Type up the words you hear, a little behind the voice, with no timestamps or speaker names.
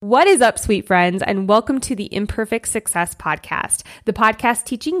What is up, sweet friends, and welcome to the Imperfect Success Podcast, the podcast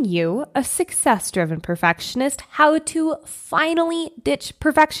teaching you, a success-driven perfectionist, how to finally ditch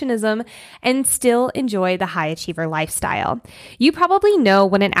perfectionism and still enjoy the high achiever lifestyle. You probably know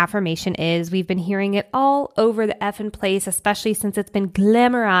what an affirmation is. We've been hearing it all over the effing place, especially since it's been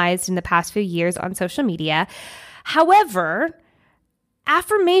glamorized in the past few years on social media. However,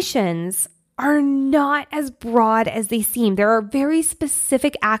 affirmations are not as broad as they seem. There are very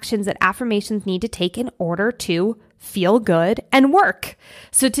specific actions that affirmations need to take in order to feel good and work.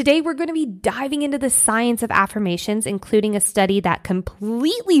 So today we're going to be diving into the science of affirmations, including a study that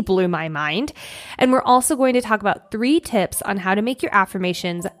completely blew my mind. And we're also going to talk about 3 tips on how to make your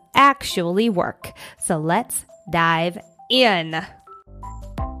affirmations actually work. So let's dive in.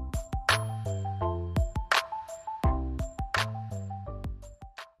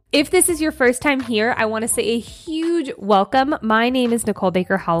 If this is your first time here, I want to say a huge welcome. My name is Nicole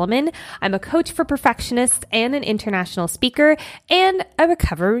Baker Holloman. I'm a coach for perfectionists and an international speaker and a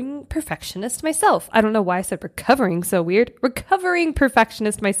recovering perfectionist myself. I don't know why I said recovering so weird. Recovering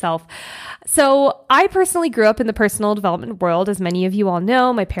perfectionist myself. So I personally grew up in the personal development world. As many of you all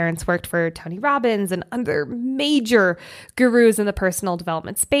know, my parents worked for Tony Robbins and other major gurus in the personal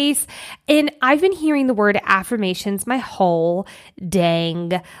development space. And I've been hearing the word affirmations my whole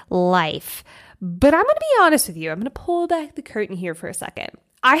dang life. But I'm going to be honest with you. I'm going to pull back the curtain here for a second.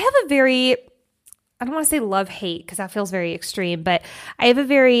 I have a very, I don't want to say love-hate because that feels very extreme, but I have a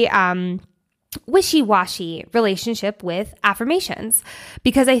very wishy-washy relationship with affirmations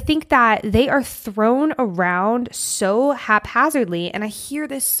because I think that they are thrown around so haphazardly. And I hear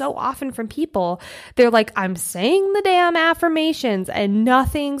this so often from people. They're like, I'm saying the damn affirmations and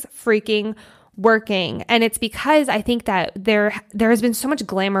nothing's freaking working. And it's because I think that there has been so much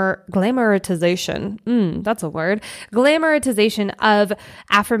glamorization. That's a word. Glamorization of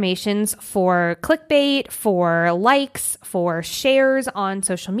affirmations for clickbait, for likes, for shares on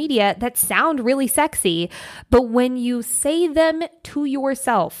social media that sound really sexy. But when you say them to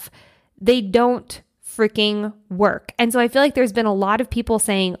yourself, they don't freaking work. And so I feel like there's been a lot of people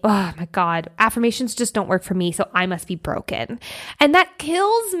saying, oh my God, affirmations just don't work for me, so I must be broken. And that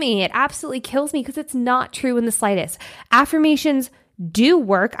kills me. It absolutely kills me because it's not true in the slightest. Affirmations do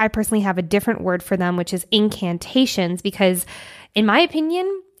work. I personally have a different word for them, which is incantations, because in my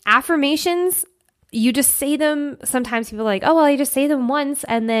opinion, affirmations, you just say them. Sometimes people are like, oh, well, I just say them once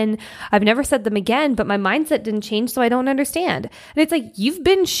and then I've never said them again, but my mindset didn't change, so I don't understand. And it's like, you've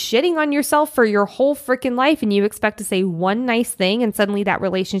been shitting on yourself for your whole freaking life and you expect to say one nice thing and suddenly that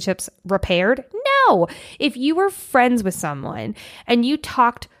relationship's repaired? No. If you were friends with someone and you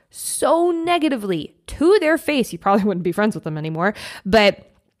talked so negatively to their face, you probably wouldn't be friends with them anymore,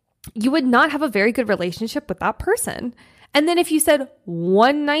 but you would not have a very good relationship with that person. And then if you said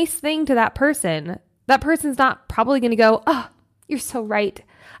one nice thing to that person's not probably going to go, oh, you're so right.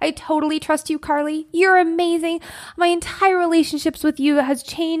 I totally trust you, Carly. You're amazing. My entire relationships with you has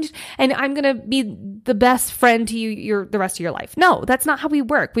changed and I'm going to be the best friend to you the rest of your life. No, that's not how we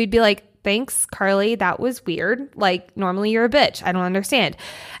work. We'd be like, thanks, Carly. That was weird. Like, normally you're a bitch. I don't understand.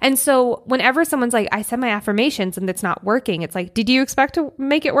 And so whenever someone's like, I said my affirmations and it's not working, it's like, did you expect to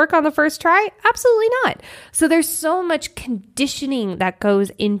make it work on the first try? Absolutely not. So there's so much conditioning that goes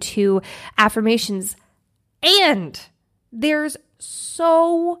into affirmations. And there's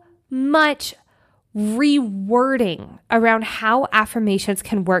so much rewording around how affirmations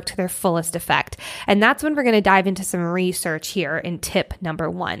can work to their fullest effect. And that's when we're going to dive into some research here in tip number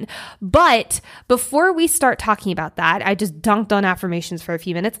 1. But before we start talking about that, I just dunked on affirmations for a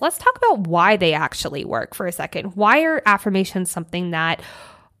few minutes. Let's talk about why they actually work for a second. Why are affirmations something that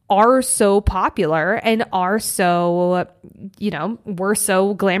are so popular and are so, we're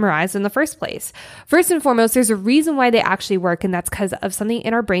so glamorized in the first place? First and foremost, there's a reason why they actually work, and that's because of something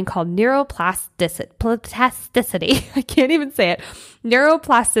in our brain called neuroplasticity. I can't even say it.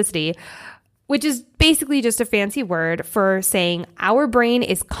 Neuroplasticity, which is basically just a fancy word for saying our brain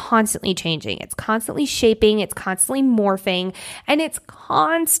is constantly changing. It's constantly shaping, it's constantly morphing, and it's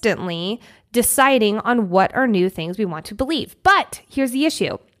constantly deciding on what are new things we want to believe. But here's the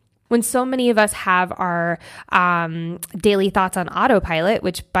issue. When so many of us have our daily thoughts on autopilot,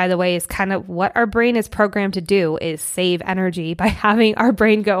 which, by the way, is kind of what our brain is programmed to do, is save energy by having our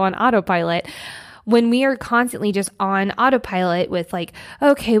brain go on autopilot. When we are constantly just on autopilot with like,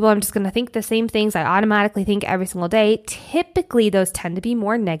 okay, well, I'm just going to think the same things I automatically think every single day, typically those tend to be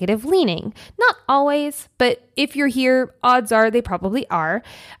more negative leaning. Not always, but if you're here, odds are they probably are.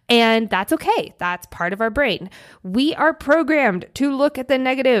 And that's okay. That's part of our brain. We are programmed to look at the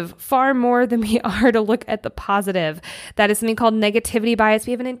negative far more than we are to look at the positive. That is something called negativity bias.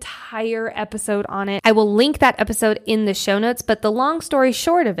 We have an entire episode on it. I will link that episode in the show notes, but the long story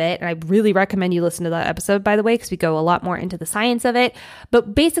short of it, and I really recommend you listen to that episode, by the way, because we go a lot more into the science of it.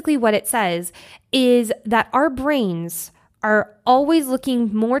 But basically what it says is that our brains are always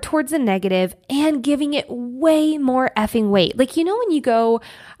looking more towards the negative and giving it way more effing weight. Like, you know, when you go,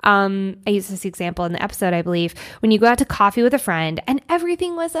 I used this example in the episode, I believe, when you go out to coffee with a friend and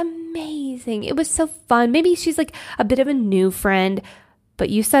everything was amazing. It was so fun. Maybe she's like a bit of a new friend,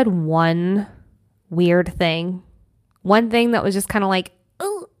 but you said one weird thing, one thing that was just kind of like,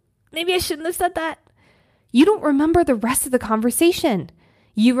 oh, maybe I shouldn't have said that. You don't remember the rest of the conversation.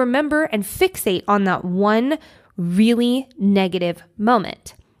 You remember and fixate on that one really negative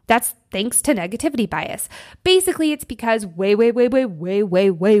moment. That's thanks to negativity bias. Basically, it's because way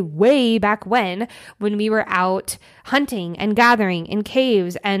back when we were out hunting and gathering in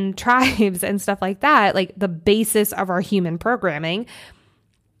caves and tribes and stuff like that, like the basis of our human programming,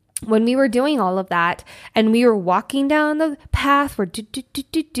 when we were doing all of that and we were walking down the path, we're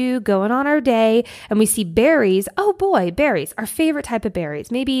going on our day and we see berries. Oh boy, berries, our favorite type of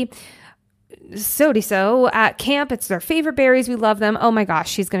berries. Maybe so at camp, it's their favorite berries. We love them. Oh my gosh,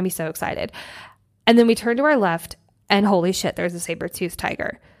 she's going to be so excited. And then we turn to our left and holy shit, there's a saber-toothed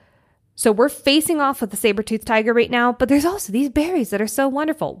tiger. So we're facing off with the saber-toothed tiger right now, but there's also these berries that are so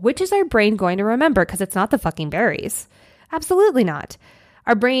wonderful. Which is our brain going to remember? Because it's not the fucking berries. Absolutely not.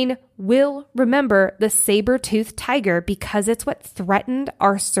 Our brain will remember the saber-toothed tiger because it's what threatened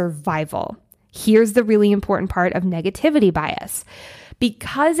our survival. Here's the really important part of negativity bias.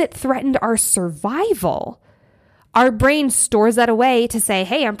 Because it threatened our survival, our brain stores that away to say,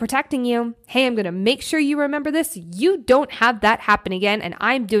 hey, I'm protecting you. Hey, I'm going to make sure you remember this. You don't have that happen again, and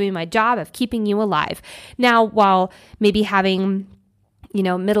I'm doing my job of keeping you alive. Now, while maybe having,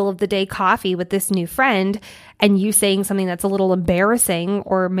 middle of the day coffee with this new friend and you saying something that's a little embarrassing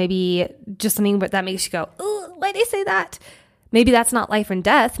or maybe just something that makes you go, oh, why'd I say that? Maybe that's not life and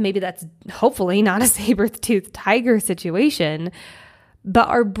death. Maybe that's hopefully not a saber-toothed tiger situation. But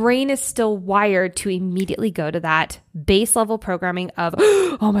our brain is still wired to immediately go to that base level programming of,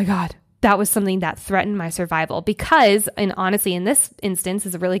 oh my God, that was something that threatened my survival. Because, and honestly, in this instance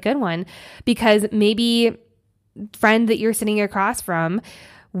is a really good one, because maybe friend that you're sitting across from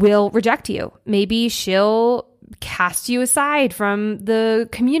will reject you. Maybe she'll cast you aside from the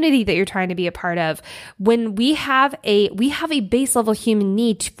community that you're trying to be a part of. When we have a base level human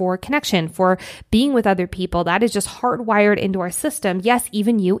need for connection, for being with other people, that is just hardwired into our system. Yes,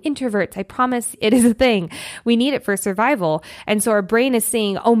 even you introverts, I promise it is a thing. We need it for survival. And so our brain is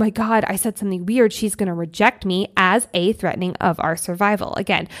saying, oh my God, I said something weird. She's going to reject me as a threatening of our survival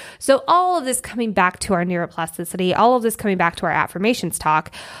again. So all of this coming back to our neuroplasticity, all of this coming back to our affirmations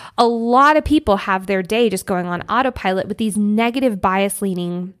talk, a lot of people have their day just going on autopilot with these negative bias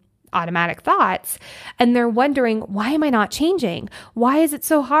leaning automatic thoughts. And they're wondering, why am I not changing? Why is it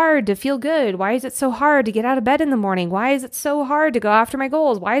so hard to feel good? Why is it so hard to get out of bed in the morning? Why is it so hard to go after my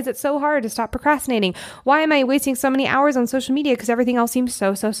goals? Why is it so hard to stop procrastinating? Why am I wasting so many hours on social media? Because everything else seems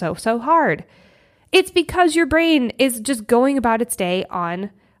so hard. It's because your brain is just going about its day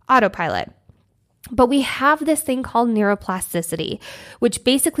on autopilot. But we have this thing called neuroplasticity, which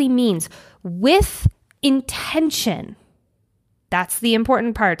basically means with intention. That's the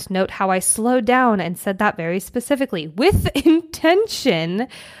important part. Note how I slowed down and said that very specifically. With intention,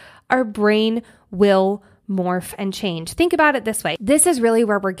 our brain will morph and change. Think about it this way. This is really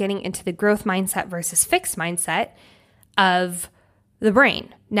where we're getting into the growth mindset versus fixed mindset of the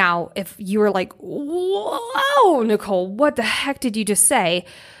brain. Now, if you were like, whoa, Nicole, what the heck did you just say?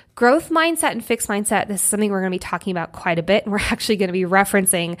 Growth mindset and fixed mindset, this is something we're going to be talking about quite a bit. And we're actually going to be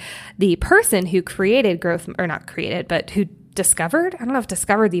referencing the person who created growth, or not created, but who discovered, I don't know if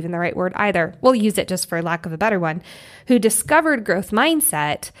discovered is even the right word either. We'll use it just for lack of a better one, who discovered growth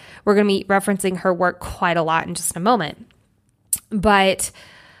mindset. We're going to be referencing her work quite a lot in just a moment. But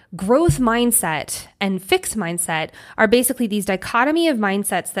growth mindset and fixed mindset are basically these dichotomy of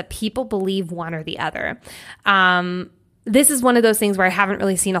mindsets that people believe one or the other. This is one of those things where I haven't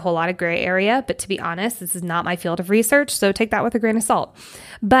really seen a whole lot of gray area, but to be honest, this is not my field of research, so take that with a grain of salt.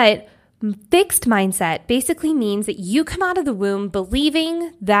 But fixed mindset basically means that you come out of the womb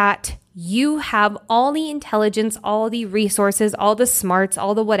believing that You have all the intelligence, all the resources, all the smarts,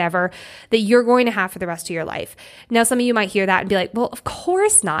 all the whatever that you're going to have for the rest of your life. Now, some of you might hear that and be like, well, of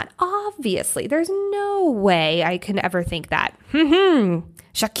course not. Obviously, there's no way I can ever think that.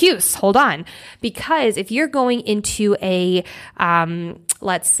 J'accuse, hold on. Because if you're going into a,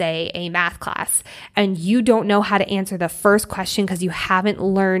 let's say a math class and you don't know how to answer the first question because you haven't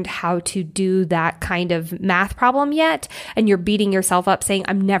learned how to do that kind of math problem yet, and you're beating yourself up saying,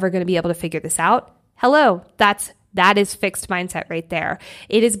 I'm never going to be able to figure this out. Hello, that is fixed mindset right there.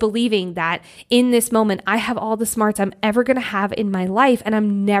 It is believing that in this moment, I have all the smarts I'm ever going to have in my life, and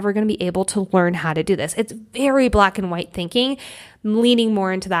I'm never going to be able to learn how to do this. It's very black and white thinking, leaning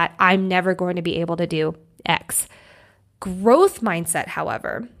more into that, I'm never going to be able to do X. Growth mindset,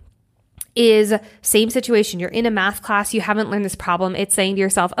 however, is same situation. You're in a math class, you haven't learned this problem. It's saying to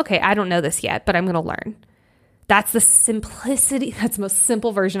yourself, okay, I don't know this yet, but I'm going to learn. That's the simplicity, that's the most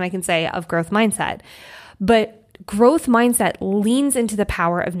simple version I can say of growth mindset. But growth mindset leans into the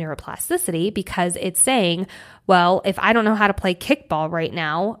power of neuroplasticity because it's saying, well, if I don't know how to play kickball right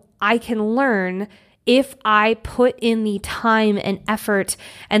now, I can learn if I put in the time and effort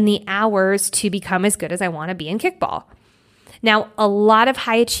and the hours to become as good as I want to be in kickball. Now, a lot of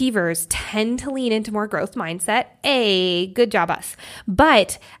high achievers tend to lean into more growth mindset. Good job us.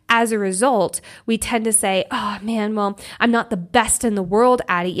 But as a result, we tend to say, oh man, well, I'm not the best in the world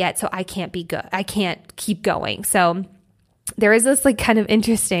at it yet, so I can't be good. I can't keep going. So there is this kind of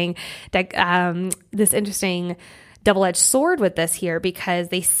interesting, double-edged sword with this here, because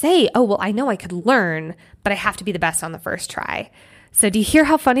they say, oh, well, I know I could learn, but I have to be the best on the first try. So do you hear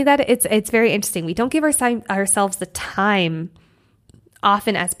how funny that is? It's very interesting. We don't give ourselves the time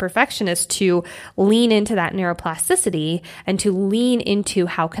often as perfectionists to lean into that neuroplasticity and to lean into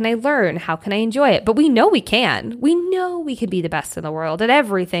how can I learn? How can I enjoy it? But we know we can. We know we can be the best in the world at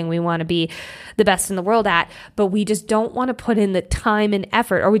everything we want to be the best in the world at, but we just don't want to put in the time and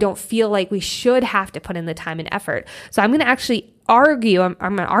effort, or we don't feel like we should have to put in the time and effort. So I'm going to actually argue, I'm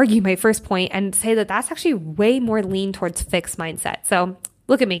going to argue my first point and say that that's actually way more lean towards fixed mindset. So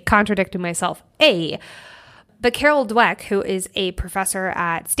look at me contradicting myself. But Carol Dweck, who is a professor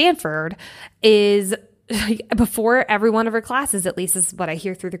at Stanford, is before every one of her classes, at least is what I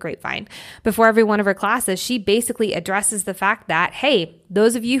hear through the grapevine, before every one of her classes, she basically addresses the fact that, hey,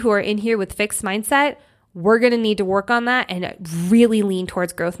 those of you who are in here with fixed mindset, we're going to need to work on that and really lean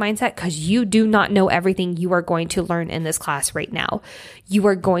towards growth mindset, because you do not know everything you are going to learn in this class right now. You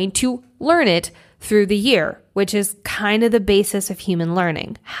are going to learn it through the year, which is kind of the basis of human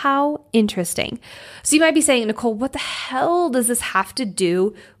learning. How interesting. So you might be saying, Nicole, what the hell does this have to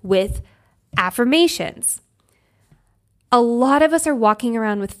do with affirmations? A lot of us are walking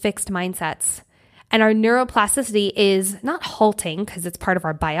around with fixed mindsets, and our neuroplasticity is not halting because it's part of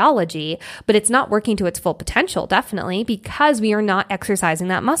our biology, but it's not working to its full potential, definitely, because we are not exercising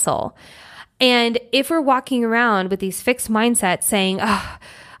that muscle. And if we're walking around with these fixed mindsets saying,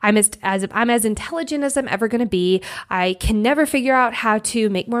 I'm as intelligent as I'm ever going to be. I can never figure out how to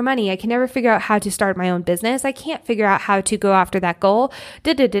make more money. I can never figure out how to start my own business. I can't figure out how to go after that goal.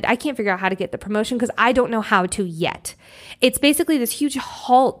 I can't figure out how to get the promotion because I don't know how to yet. It's basically this huge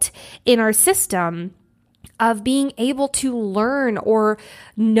halt in our system of being able to learn or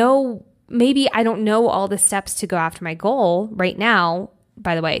know. Maybe I don't know all the steps to go after my goal right now.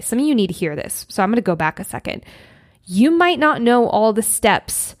 By the way, some of you need to hear this, so I'm going to go back a second. You might not know all the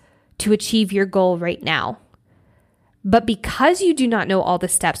steps to achieve your goal right now, but because you do not know all the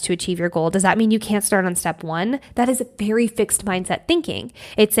steps to achieve your goal, does that mean you can't start on step one? That is a very fixed mindset thinking.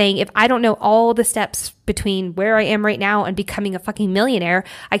 It's saying, if I don't know all the steps between where I am right now and becoming a fucking millionaire,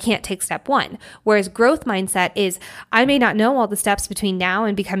 I can't take step one. Whereas growth mindset is, I may not know all the steps between now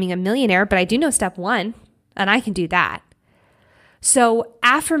and becoming a millionaire, but I do know step one, and I can do that. So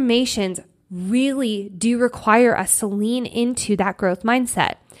affirmations really do require us to lean into that growth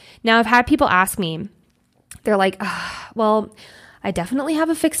mindset. Now, I've had people ask me, they're like, well, I definitely have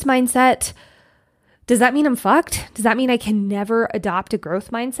a fixed mindset. Does that mean I'm fucked? Does that mean I can never adopt a growth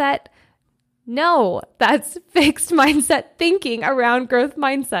mindset? No, that's fixed mindset thinking around growth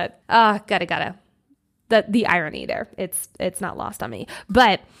mindset. Gotta. The irony there. It's not lost on me.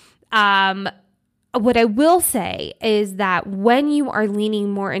 But, what I will say is that when you are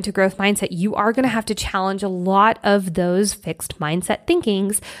leaning more into growth mindset, you are going to have to challenge a lot of those fixed mindset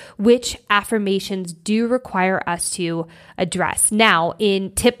thinkings, which affirmations do require us to address. Now,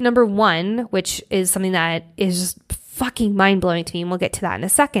 in tip number 1, which is something that is just fucking mind-blowing to me, and we'll get to that in a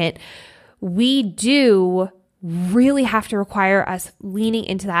second, we do really have to require us leaning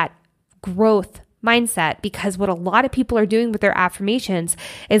into that growth mindset, because what a lot of people are doing with their affirmations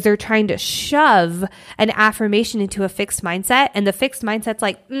is they're trying to shove an affirmation into a fixed mindset, and the fixed mindset's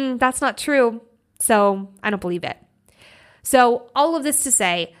like, that's not true, so I don't believe it. So all of this to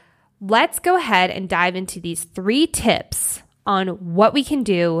say, let's go ahead and dive into these 3 tips on what we can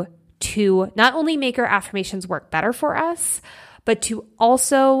do to not only make our affirmations work better for us, but to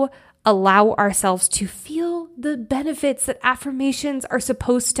also allow ourselves to feel the benefits that affirmations are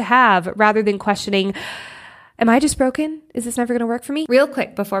supposed to have, rather than questioning, am I just broken? Is this never going to work for me? Real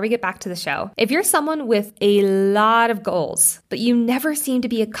quick, before we get back to the show, if you're someone with a lot of goals, but you never seem to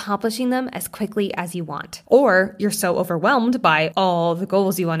be accomplishing them as quickly as you want, or you're so overwhelmed by all the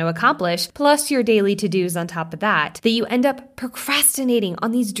goals you want to accomplish, plus your daily to-dos on top of that you end up procrastinating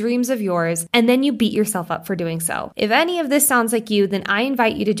on these dreams of yours, and then you beat yourself up for doing so. If any of this sounds like you, then I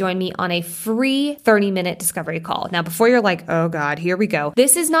invite you to join me on a free 30-minute discovery call. Now, before you're like, oh God, here we go.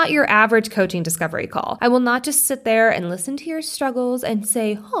 This is not your average coaching discovery call. I will not just sit there and listen to your struggles and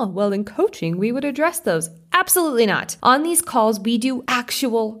say, well, in coaching, we would address those. Absolutely not. On these calls, we do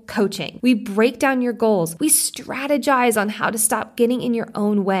actual coaching. We break down your goals. We strategize on how to stop getting in your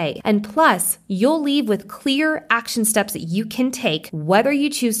own way. And plus, you'll leave with clear action steps that you can take, whether you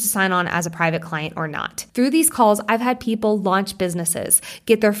choose to sign on as a private client or not. Through these calls, I've had people launch businesses,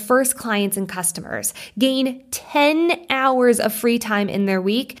 get their first clients and customers, gain 10 hours of free time in their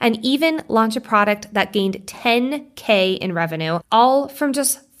week, and even launch a product that gained $10K in revenue, all from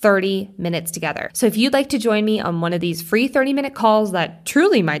just 30 minutes together. So if you'd like to join me on one of these free 30-minute calls that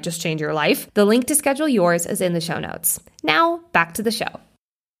truly might just change your life, the link to schedule yours is in the show notes. Now, back to the show.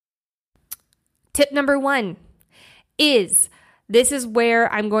 Tip number 1 is, this is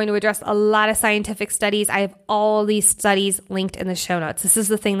where I'm going to address a lot of scientific studies. I have all these studies linked in the show notes. This is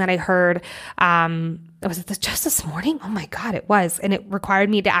the thing that I heard, was it just this morning? Oh my God, it was. And it required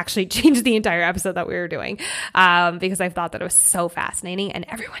me to actually change the entire episode that we were doing because I thought that it was so fascinating and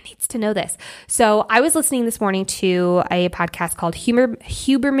everyone needs to know this. So I was listening this morning to a podcast called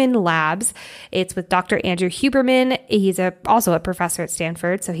Huberman Labs. It's with Dr. Andrew Huberman. He's also a professor at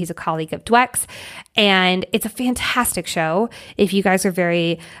Stanford, so he's a colleague of Dweck's. And it's a fantastic show. If you guys are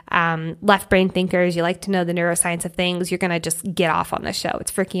very left brain thinkers, you like to know the neuroscience of things, you're going to just get off on this show.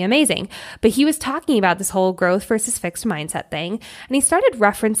 It's freaking amazing. But he was talking about this whole growth versus fixed mindset thing, and he started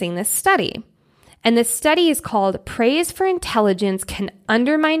referencing this study. And this study is called Praise for Intelligence Can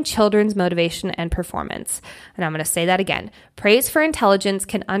Undermine Children's Motivation and Performance. And I'm going to say that again. Praise for intelligence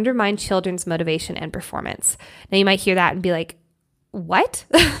can undermine children's motivation and performance. Now you might hear that and be like, what?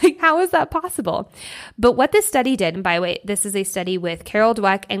 How is that possible? But what this study did, and by the way, this is a study with Carol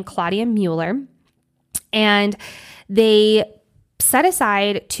Dweck and Claudia Mueller, and they set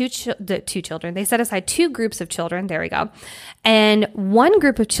aside two children. They set aside 2 groups of children. There we go. And one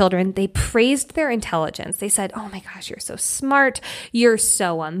group of children, they praised their intelligence. They said, oh my gosh, you're so smart. You're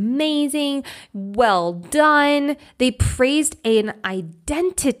so amazing. Well done. They praised an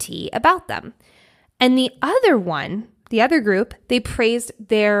identity about them. And the other group, they praised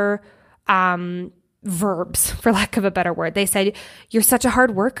their verbs, for lack of a better word. They said, you're such a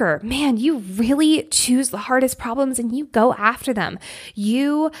hard worker. Man, you really choose the hardest problems and you go after them.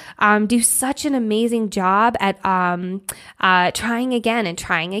 You do such an amazing job at trying again and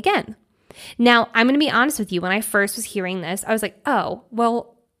trying again. Now, I'm going to be honest with you. When I first was hearing this, I was like, oh,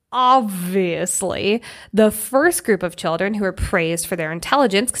 well, obviously, the first group of children who were praised for their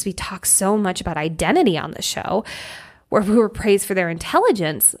intelligence, because we talk so much about identity on the show, or who were praised for their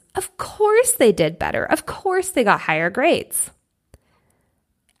intelligence, of course they did better. Of course they got higher grades.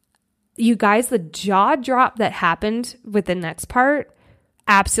 You guys, the jaw drop that happened with the next part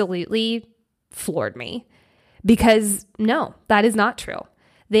absolutely floored me. Because no, that is not true.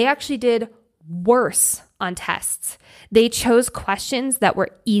 They actually did worse on tests. They chose questions that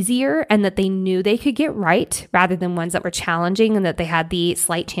were easier and that they knew they could get right rather than ones that were challenging and that they had the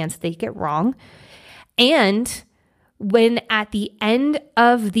slight chance that they'd get wrong. And when at the end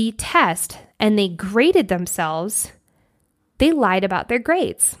of the test and they graded themselves, they lied about their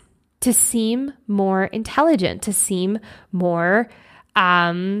grades to seem more intelligent, to seem more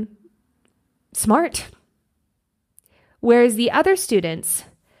smart. Whereas the other students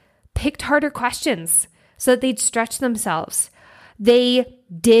picked harder questions so that they'd stretch themselves. They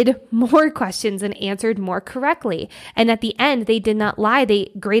did more questions and answered more correctly. And at the end, they did not lie.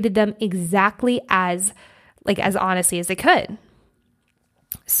 They graded them exactly as honestly as they could.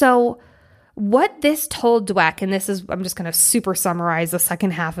 So what this told Dweck, and I'm just going to super summarize the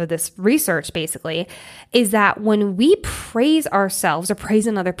second half of this research basically, is that when we praise ourselves or praise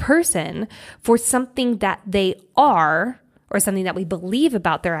another person for something that they are or something that we believe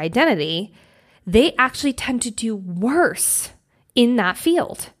about their identity, they actually tend to do worse in that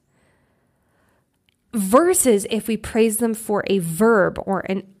field. Versus if we praise them for a verb or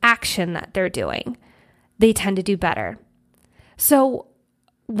an action that they're doing, they tend to do better. So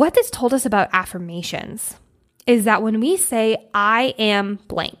what this told us about affirmations is that when we say, I am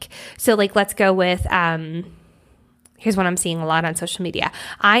blank. So like, let's go with, here's what I'm seeing a lot on social media.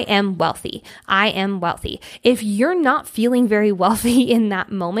 I am wealthy. I am wealthy. If you're not feeling very wealthy in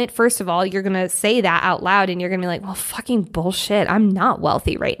that moment, first of all, you're going to say that out loud and you're going to be like, well, fucking bullshit. I'm not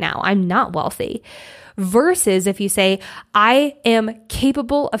wealthy right now. I'm not wealthy. Versus if you say, I am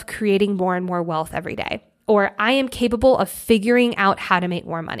capable of creating more and more wealth every day, or I am capable of figuring out how to make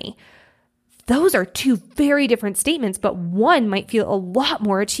more money. Those are two very different statements, but one might feel a lot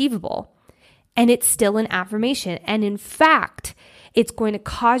more achievable. And it's still an affirmation. And in fact, it's going to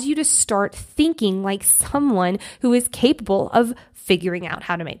cause you to start thinking like someone who is capable of figuring out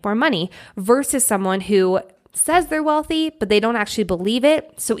how to make more money versus someone who says they're wealthy, but they don't actually believe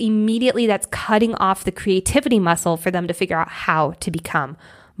it. So immediately that's cutting off the creativity muscle for them to figure out how to become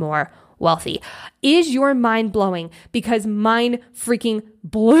more wealthy. Is your mind blowing? Because mine freaking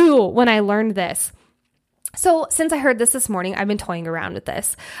blew when I learned this. So since I heard this morning, I've been toying around with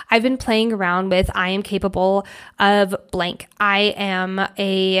this. I've been playing around with, I am capable of blank. I am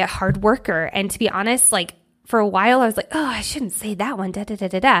a hard worker. And to be honest, like for a while, I was like, oh, I shouldn't say that one.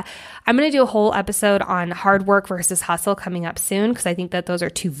 I'm going to do a whole episode on hard work versus hustle coming up soon because I think that those are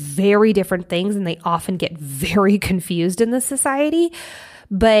two very different things and they often get very confused in this society.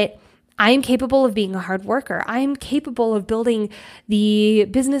 But I am capable of being a hard worker. I am capable of building the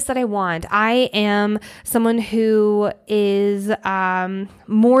business that I want. I am someone who is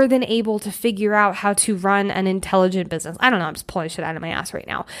more than able to figure out how to run an intelligent business. I don't know. I'm just pulling shit out of my ass right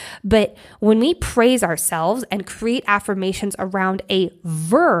now. But when we praise ourselves and create affirmations around a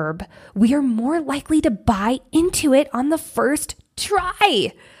verb, we are more likely to buy into it on the first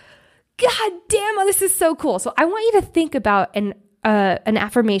try. God damn, this is so cool. So I want you to think about an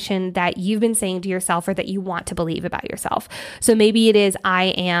affirmation that you've been saying to yourself or that you want to believe about yourself. So maybe it is, I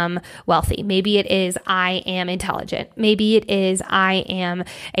am wealthy. Maybe it is, I am intelligent. Maybe it is, I am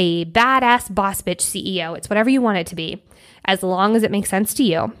a badass boss bitch CEO. It's whatever you want it to be, as long as it makes sense to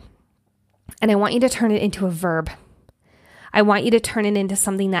you. And I want you to turn it into a verb. I want you to turn it into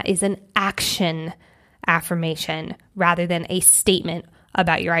something that is an action affirmation rather than a statement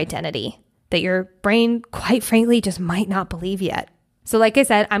about your identity that your brain, quite frankly, just might not believe yet. So like I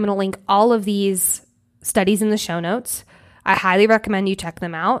said, I'm going to link all of these studies in the show notes. I highly recommend you check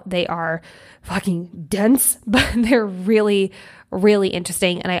them out. They are fucking dense, but they're really, really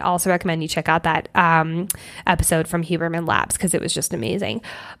interesting. And I also recommend you check out that episode from Huberman Labs because it was just amazing.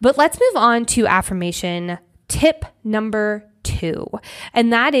 But let's move on to affirmation tip number 2,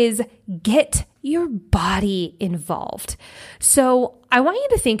 and that is get your body involved. So I want you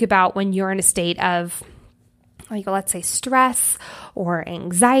to think about when you're in a state of, like, let's say stress or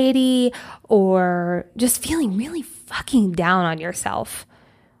anxiety or just feeling really fucking down on yourself.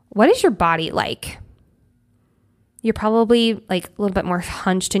 What is your body like? You're probably like a little bit more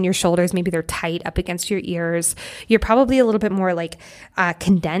hunched in your shoulders. Maybe they're tight up against your ears. You're probably a little bit more like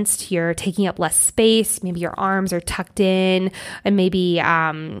condensed. You're taking up less space. Maybe your arms are tucked in and maybe,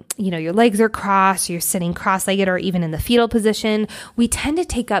 your legs are crossed. You're sitting cross-legged or even in the fetal position. We tend to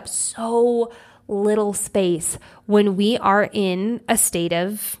take up so little space when we are in a state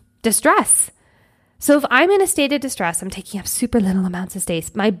of distress. So if I'm in a state of distress, I'm taking up super little amounts of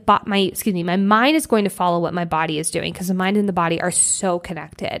space. My mind is going to follow what my body is doing because the mind and the body are so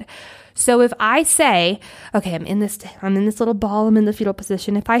connected. So if I say, okay, I'm in this little ball, I'm in the fetal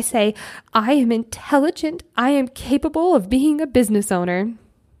position. If I say, I am intelligent, I am capable of being a business owner,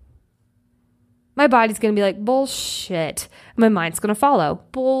 my body's going to be like, bullshit. My mind's going to follow.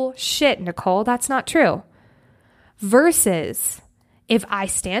 Bullshit, Nicole, that's not true. Versus if I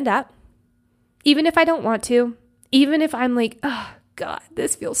stand up, even if I don't want to, even if I'm like, oh God,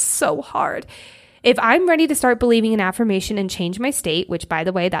 this feels so hard. If I'm ready to start believing an affirmation and change my state, which by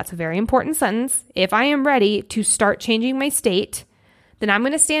the way, that's a very important sentence. If I am ready to start changing my state, then I'm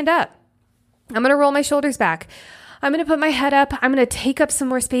going to stand up. I'm going to roll my shoulders back. I'm going to put my head up. I'm going to take up some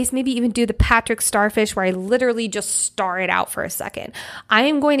more space, maybe even do the Patrick Starfish where I literally just star it out for a second. I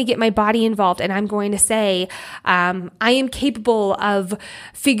am going to get my body involved and I'm going to say, I am capable of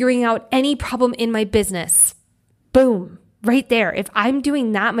figuring out any problem in my business. Boom, right there. If I'm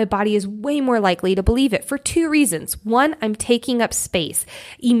doing that, my body is way more likely to believe it for 2 reasons. 1, I'm taking up space.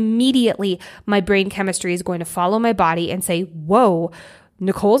 Immediately, my brain chemistry is going to follow my body and say, whoa,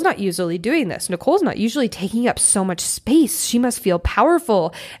 Nicole's not usually doing this. Nicole's not usually taking up so much space. She must feel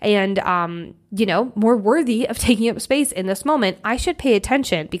powerful and, more worthy of taking up space in this moment. I should pay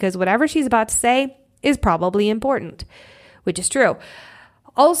attention because whatever she's about to say is probably important, which is true.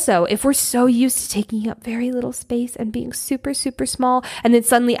 Also, if we're so used to taking up very little space and being super, super small, and then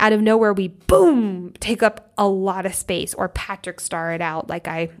suddenly out of nowhere, we boom, take up a lot of space, or Patrick Star it out, like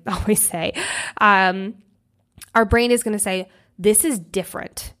I always say, our brain is going to say, this is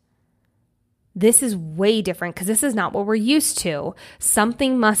different. This is way different because this is not what we're used to.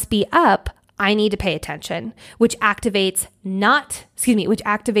 Something must be up. I need to pay attention, which activates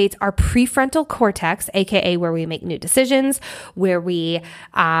our prefrontal cortex, aka where we make new decisions, where we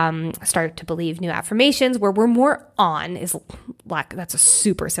start to believe new affirmations, where we're more on that's a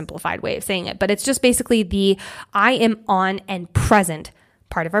super simplified way of saying it, but it's just basically the I am on and present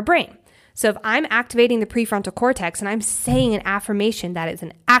part of our brain. So if I'm activating the prefrontal cortex and I'm saying an affirmation that is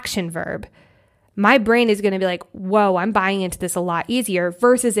an action verb, my brain is going to be like, whoa, I'm buying into this a lot easier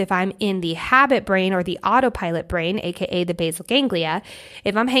versus if I'm in the habit brain or the autopilot brain, aka the basal ganglia.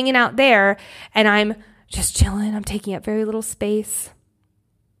 If I'm hanging out there and I'm just chilling, I'm taking up very little space,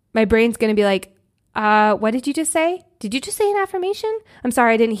 my brain's going to be like, what did you just say? Did you just say an affirmation? I'm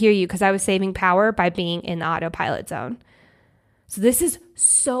sorry, I didn't hear you because I was saving power by being in the autopilot zone. So this is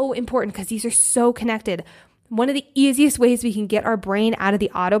so important because these are so connected. One of the easiest ways we can get our brain out of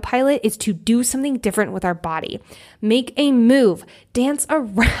the autopilot is to do something different with our body. Make a move, dance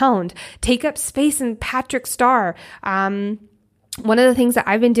around, take up space in Patrick Star. One of the things that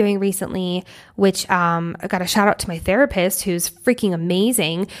I've been doing recently, which I got a shout out to my therapist who's freaking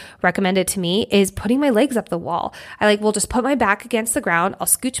amazing, recommended to me, is putting my legs up the wall. I will just put my back against the ground. I'll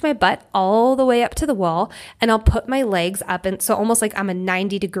scooch my butt all the way up to the wall and I'll put my legs up. And so almost like I'm a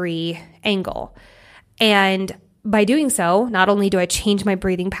 90-degree angle. And by doing so, not only do I change my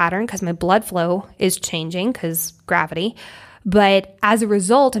breathing pattern because my blood flow is changing because gravity, but as a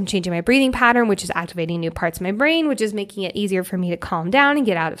result, I'm changing my breathing pattern, which is activating new parts of my brain, which is making it easier for me to calm down and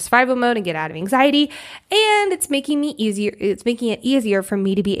get out of survival mode and get out of anxiety. And it's making it easier for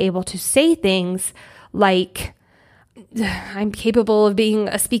me to be able to say things like, I'm capable of being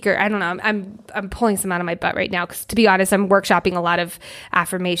a speaker. I don't know. I'm pulling some out of my butt right now because, to be honest, I'm workshopping a lot of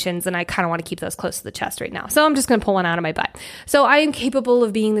affirmations and I kind of want to keep those close to the chest right now. So I'm just going to pull one out of my butt. So I am capable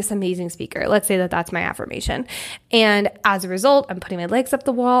of being this amazing speaker. Let's say that that's my affirmation. And as a result, I'm putting my legs up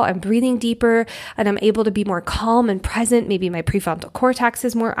the wall. I'm breathing deeper and I'm able to be more calm and present. Maybe my prefrontal cortex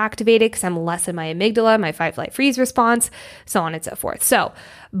is more activated because I'm less in my amygdala, my fight, flight, freeze response, so on and so forth. So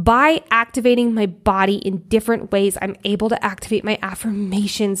by activating my body in different ways, I'm able to activate my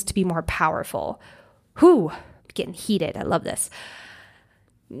affirmations to be more powerful. I'm getting heated. I love this.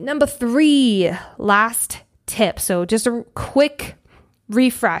 Number 3, last tip. So just a quick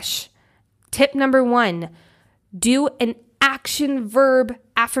refresh. Tip number 1, do an action verb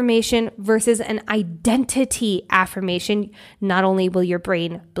affirmation versus an identity affirmation. Not only will your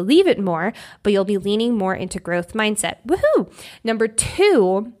brain believe it more, but you'll be leaning more into growth mindset. Woohoo! Number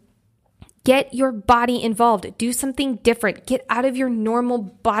 2, get your body involved. Do something different. Get out of your normal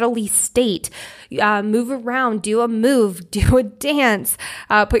bodily state. Move around. Do a move. Do a dance.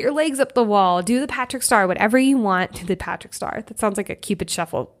 Put your legs up the wall. Do the Patrick Star. Whatever you want. Do the Patrick Star. That sounds like a Cupid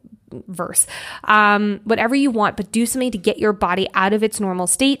Shuffle verse. Whatever you want, but do something to get your body out of its normal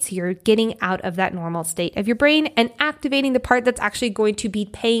state so you're getting out of that normal state of your brain and activating the part that's actually going to be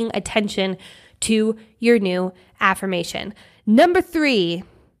paying attention to your new affirmation. Number 3,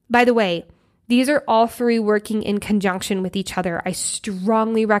 by the way, these are all 3 working in conjunction with each other. I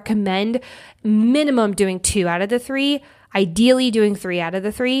strongly recommend minimum doing 2 out of the 3, ideally doing 3 out of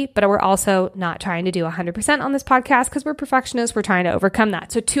the 3, but we're also not trying to do 100% on this podcast because we're perfectionists. We're trying to overcome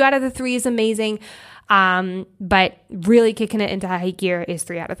that. So 2 out of the 3 is amazing, but really kicking it into high gear is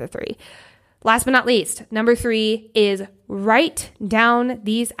 3 out of the 3. Last but not least, number 3 is write down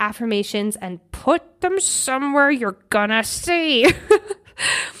these affirmations and put them somewhere you're gonna see.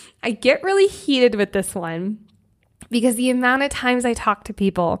 I get really heated with this one because the amount of times I talk to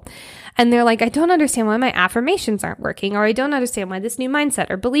people and they're like, I don't understand why my affirmations aren't working, or I don't understand why this new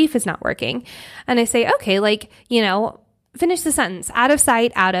mindset or belief is not working. And I say, okay, finish the sentence, out of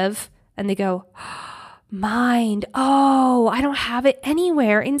sight, out of, and they go, mind. Oh, I don't have it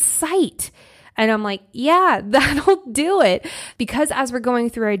anywhere in sight. And I'm like, yeah, that'll do it. Because as we're going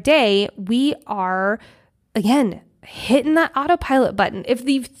through our day, we are, again, hitting that autopilot button. If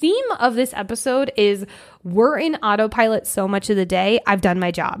the theme of this episode is we're in autopilot so much of the day, I've done my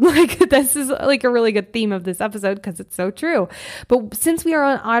job. Like, this is like a really good theme of this episode because it's so true. But since we are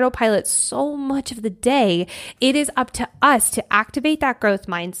on autopilot so much of the day, it is up to us to activate that growth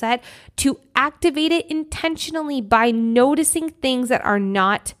mindset, to activate it intentionally by noticing things that are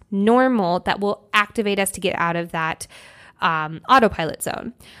not normal that will activate us to get out of that autopilot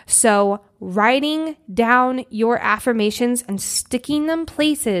zone. So writing down your affirmations and sticking them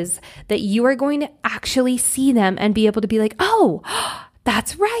places that you are going to actually see them and be able to be like, oh,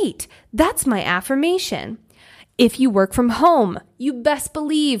 that's right. That's my affirmation. If you work from home, you best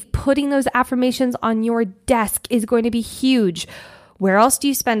believe putting those affirmations on your desk is going to be huge. Where else do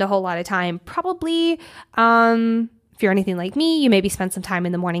you spend a whole lot of time? Probably, if you're anything like me, you maybe spend some time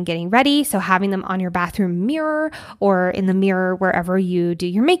in the morning getting ready. So having them on your bathroom mirror or in the mirror wherever you do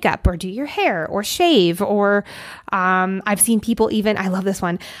your makeup or do your hair or shave. Or I've seen people I love this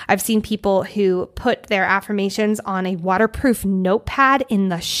one. I've seen people who put their affirmations on a waterproof notepad in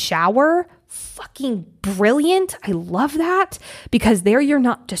the shower. Fucking brilliant. I love that because there you're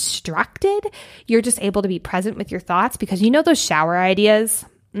not distracted. You're just able to be present with your thoughts because those shower ideas.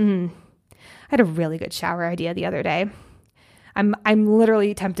 I had a really good shower idea the other day. I'm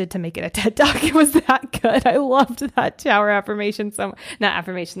literally tempted to make it a TED Talk. It was that good. I loved that shower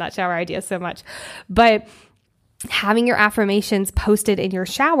shower idea so much. But having your affirmations posted in your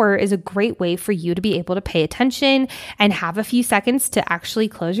shower is a great way for you to be able to pay attention and have a few seconds to actually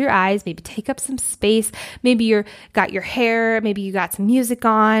close your eyes, maybe take up some space. Maybe you got your hair, maybe you got some music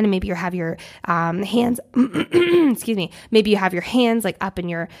on, maybe you have your hands, excuse me, maybe you have your hands like up in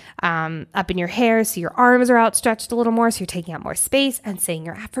your hair so your arms are outstretched a little more so you're taking up more space and saying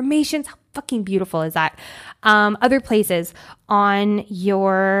your affirmations. How fucking beautiful is that? Other places on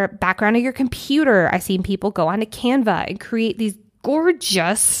your background of your computer, I've seen people go onto Canva and create these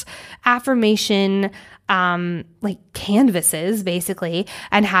gorgeous affirmation like canvases basically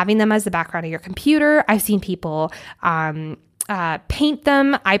and having them as the background of your computer. I've seen people paint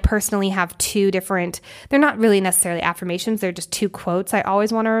them. I personally have two different, they're not really necessarily affirmations. They're just two quotes I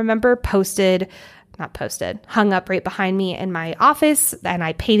always want to remember hung up right behind me in my office, and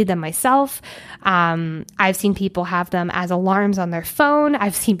I painted them myself. I've seen people have them as alarms on their phone.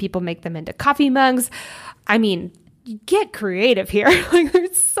 I've seen people make them into coffee mugs. I mean, get creative here. Like,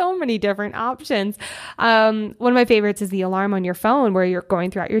 there's so many different options. One of my favorites is the alarm on your phone where you're going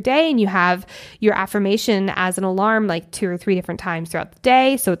throughout your day and you have your affirmation as an alarm like 2 or 3 different times throughout the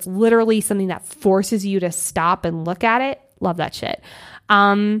day. So it's literally something that forces you to stop and look at it. Love that shit.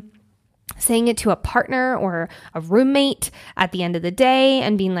 Saying it to a partner or a roommate at the end of the day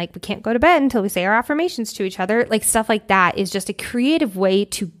and being like, we can't go to bed until we say our affirmations to each other. Like, stuff like that is just a creative way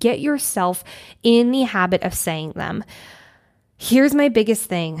to get yourself in the habit of saying them. Here's my biggest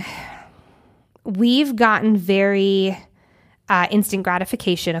thing. We've gotten very instant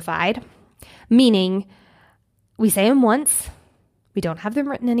gratificationified, meaning we say them once. We don't have them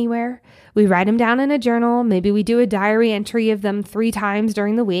written anywhere. We write them down in a journal. Maybe we do a diary entry of them 3 times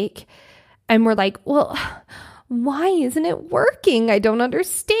during the week. And we're like, well, why isn't it working? I don't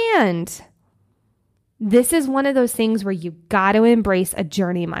understand. This is one of those things where you got to embrace a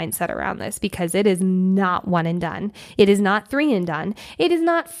journey mindset around this because it is not 1 and done. It is not 3 and done. It is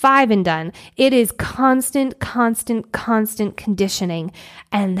not 5 and done. It is constant conditioning.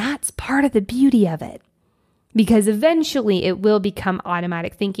 And that's part of the beauty of it. Because eventually it will become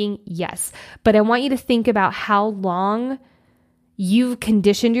automatic thinking, yes. But I want you to think about how long you've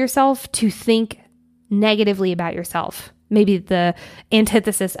conditioned yourself to think negatively about yourself. Maybe the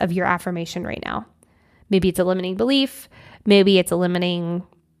antithesis of your affirmation right now. Maybe it's a limiting belief. Maybe it's a limiting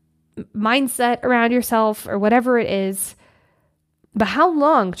mindset around yourself or whatever it is. But how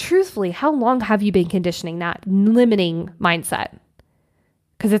long, truthfully, how long have you been conditioning that limiting mindset?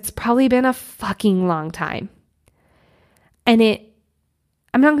 Because it's probably been a fucking long time. And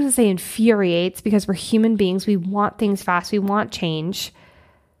I'm not going to say infuriates because we're human beings. We want things fast. We want change.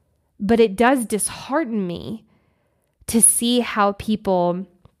 But it does dishearten me to see how people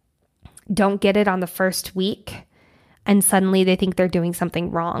don't get it on the first week and suddenly they think they're doing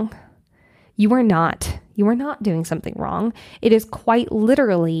something wrong. You are not. You are not doing something wrong. It is quite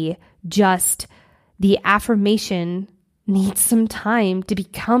literally just the affirmation needs some time to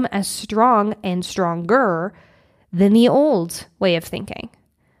become as strong and stronger than the old way of thinking.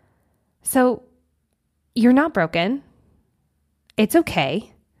 So you're not broken. It's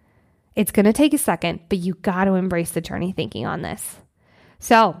okay. It's going to take a second, but you got to embrace the journey thinking on this.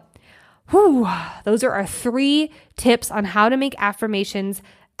 So, those are our 3 tips on how to make affirmations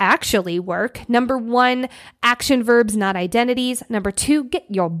actually work. Number 1, action verbs, not identities. Number 2, get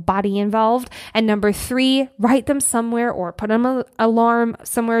your body involved. And number 3, write them somewhere or put them an alarm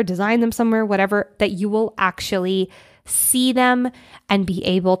somewhere, design them somewhere, whatever, that you will actually see them and be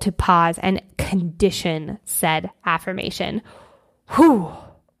able to pause and condition said affirmation. Whew,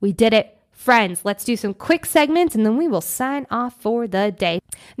 we did it. Friends, let's do some quick segments and then we will sign off for the day.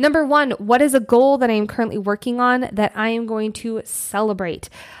 Number 1, what is a goal that I am currently working on that I am going to celebrate?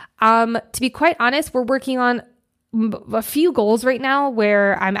 To be quite honest, we're working on a few goals right now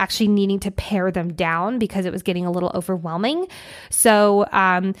where I'm actually needing to pare them down because it was getting a little overwhelming. So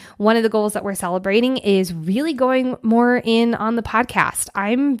one of the goals that we're celebrating is really going more in on the podcast.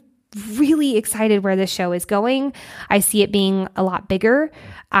 I'm really excited where this show is going. I see it being a lot bigger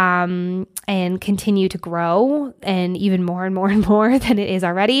and continue to grow, and even more and more and more than it is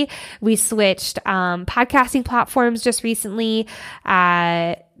already. We switched podcasting platforms just recently.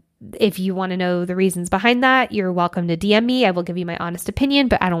 If you want to know the reasons behind that, you're welcome to DM me. I will give you my honest opinion,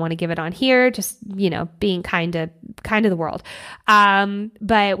 but I don't want to give it on here. Just, being kind to the world.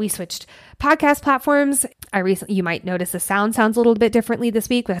 But we switched podcast platforms. You might notice the sound sounds a little bit differently this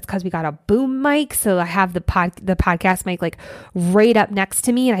week, but that's because we got a boom mic. So I have the podcast mic like right up next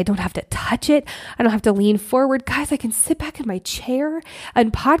to me and I don't have to touch it. I don't have to lean forward. Guys, I can sit back in my chair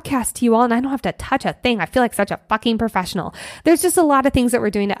and podcast to you all and I don't have to touch a thing. I feel like such a fucking professional. There's just a lot of things that we're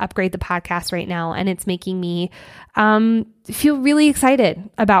doing to upgrade the podcast right now. And it's making me feel really excited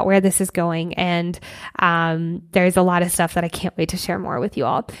about where this is going. And there's a lot of stuff that I can't wait to share more with you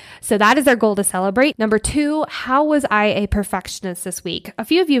all. So that is our goal to celebrate. Number 2, how was I a perfectionist this week? A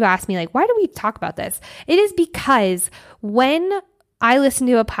few of you have asked me, like, why do we talk about this? It is because when I listen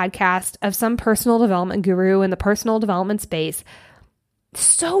to a podcast of some personal development guru in the personal development space,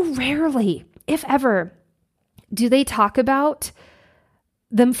 so rarely, if ever, do they talk about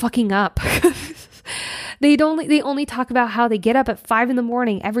them fucking up. They only talk about how they get up at 5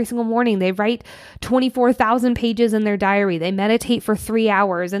 a.m. every single morning. They write 24,000 pages in their diary. They meditate for 3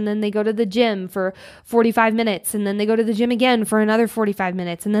 hours and then they go to the gym for 45 minutes and then they go to the gym again for another 45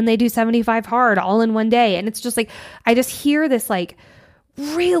 minutes and then they do 75 hard all in one day. And it's just like, I just hear this like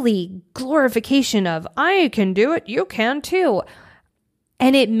really glorification of I can do it. You can too.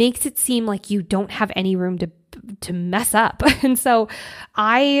 And it makes it seem like you don't have any room to mess up. And so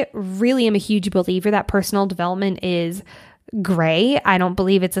I really am a huge believer that personal development is gray. I don't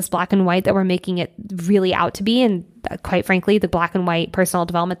believe it's this black and white that we're making it really out to be. And quite frankly, the black and white personal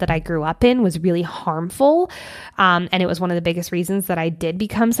development that I grew up in was really harmful. And it was one of the biggest reasons that I did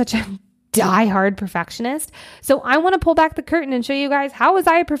become such a diehard perfectionist. So I want to pull back the curtain and show you guys, how was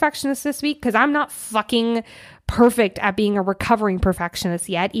I a perfectionist this week? Because I'm not fucking perfect at being a recovering perfectionist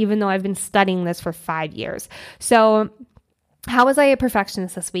yet, even though I've been studying this for 5 years. So how was I a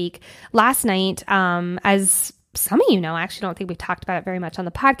perfectionist this week? Last night, as some of you know, I actually don't think we've talked about it very much on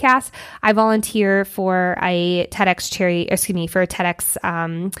the podcast. I volunteer for a TEDx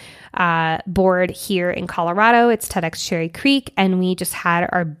board here in Colorado. It's TEDx Cherry Creek. And we just had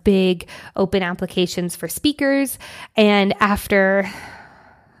our big open applications for speakers. And after,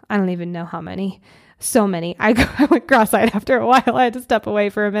 I don't even know how many, so many. I went cross-eyed after a while. I had to step away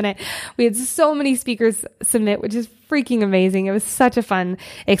for a minute. We had so many speakers submit, which is freaking amazing. It was such a fun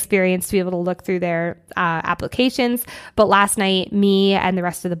experience to be able to look through their applications. But last night, me and the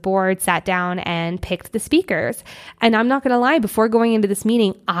rest of the board sat down and picked the speakers. And I'm not going to lie, before going into this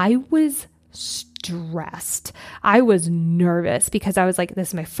meeting, I was stressed. I was nervous because I was like, this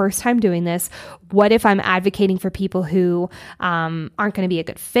is my first time doing this. What if I'm advocating for people who aren't going to be a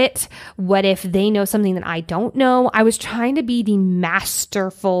good fit? What if they know something that I don't know? I was trying to be the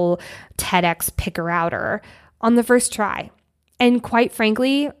masterful TEDx picker-outer on the first try. And quite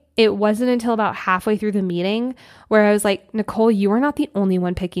frankly, it wasn't until about halfway through the meeting where I was like, Nicole, you are not the only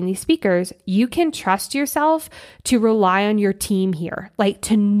one picking these speakers. You can trust yourself to rely on your team here, like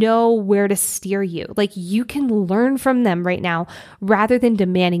to know where to steer you. Like you can learn from them right now rather than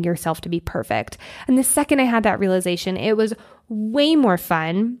demanding yourself to be perfect. And the second I had that realization, it was way more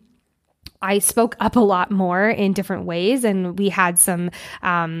fun. I spoke up a lot more in different ways, and we had some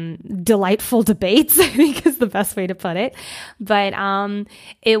delightful debates, I think is the best way to put it. But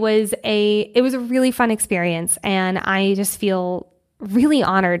it was a really fun experience, and I just feel really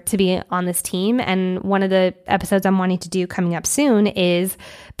honored to be on this team. And one of the episodes I'm wanting to do coming up soon is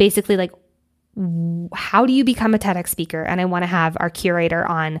basically like, how do you become a TEDx speaker? And I want to have our curator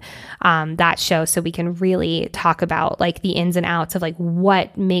on that show so we can really talk about like the ins and outs of like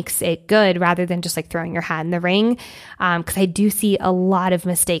what makes it good rather than just like throwing your hat in the ring. Because I do see a lot of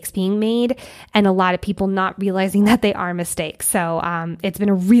mistakes being made and a lot of people not realizing that they are mistakes. So it's been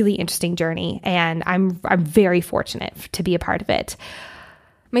a really interesting journey, and I'm very fortunate to be a part of it.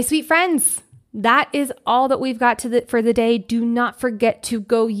 My sweet friends, that is all that we've got for the day. Do not forget to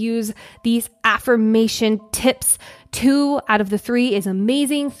go use these affirmation tips. 2 out of the 3 is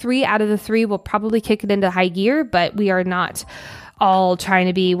amazing. 3 out of the 3 will probably kick it into high gear, but we are not all trying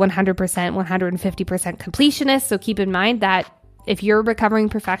to be 100%, 150% completionists. So keep in mind that if you're a recovering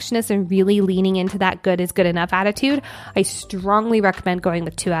perfectionist and really leaning into that good is good enough attitude, I strongly recommend going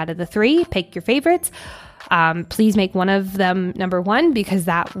with 2 out of the 3. Pick your favorites. Please make one of them number 1, because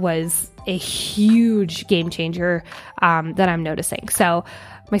that was a huge game changer that I'm noticing. So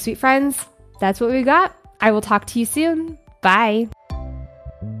my sweet friends, that's what we got. I will talk to you soon. Bye.